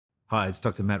Hi, it's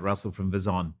Dr. Matt Russell from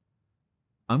Vizon.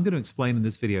 I'm going to explain in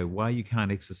this video why you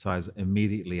can't exercise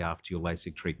immediately after your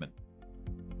LASIK treatment.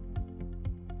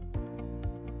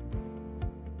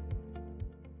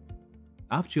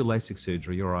 After your LASIK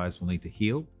surgery, your eyes will need to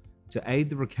heal. To aid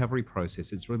the recovery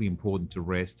process, it's really important to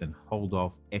rest and hold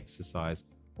off exercise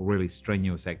or really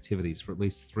strenuous activities for at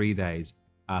least 3 days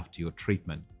after your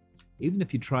treatment. Even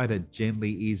if you try to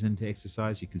gently ease into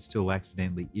exercise, you can still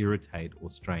accidentally irritate or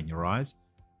strain your eyes,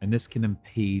 and this can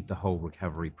impede the whole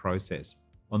recovery process.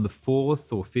 On the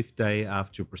fourth or fifth day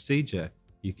after your procedure,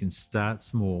 you can start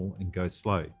small and go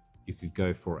slow. You could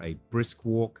go for a brisk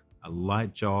walk, a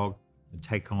light jog, and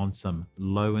take on some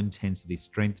low intensity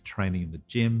strength training in the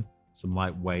gym, some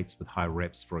light weights with high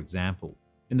reps, for example.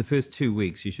 In the first 2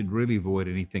 weeks, you should really avoid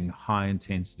anything high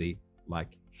intensity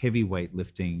like heavy weight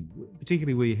lifting,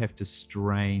 particularly where you have to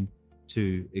strain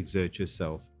to exert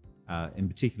yourself, and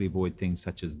particularly avoid things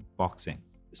such as boxing.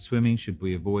 Swimming should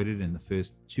be avoided in the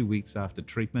first 2 weeks after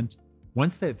treatment.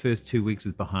 Once that first 2 weeks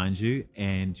is behind you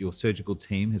and your surgical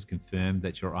team has confirmed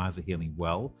that your eyes are healing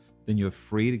well, then you're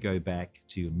free to go back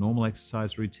to your normal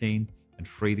exercise routine and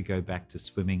free to go back to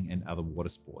swimming and other water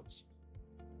sports.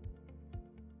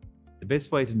 The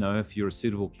best way to know if you're a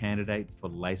suitable candidate for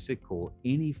LASIK or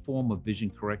any form of vision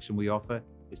correction we offer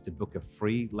is to book a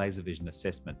free laser vision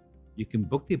assessment. You can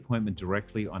book the appointment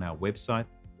directly on our website,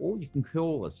 or you can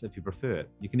call us if you prefer.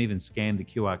 You can even scan the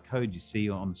QR code you see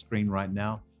on the screen right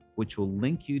now, which will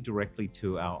link you directly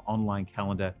to our online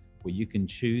calendar where you can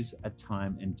choose a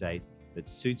time and date that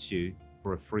suits you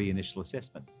for a free initial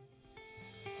assessment.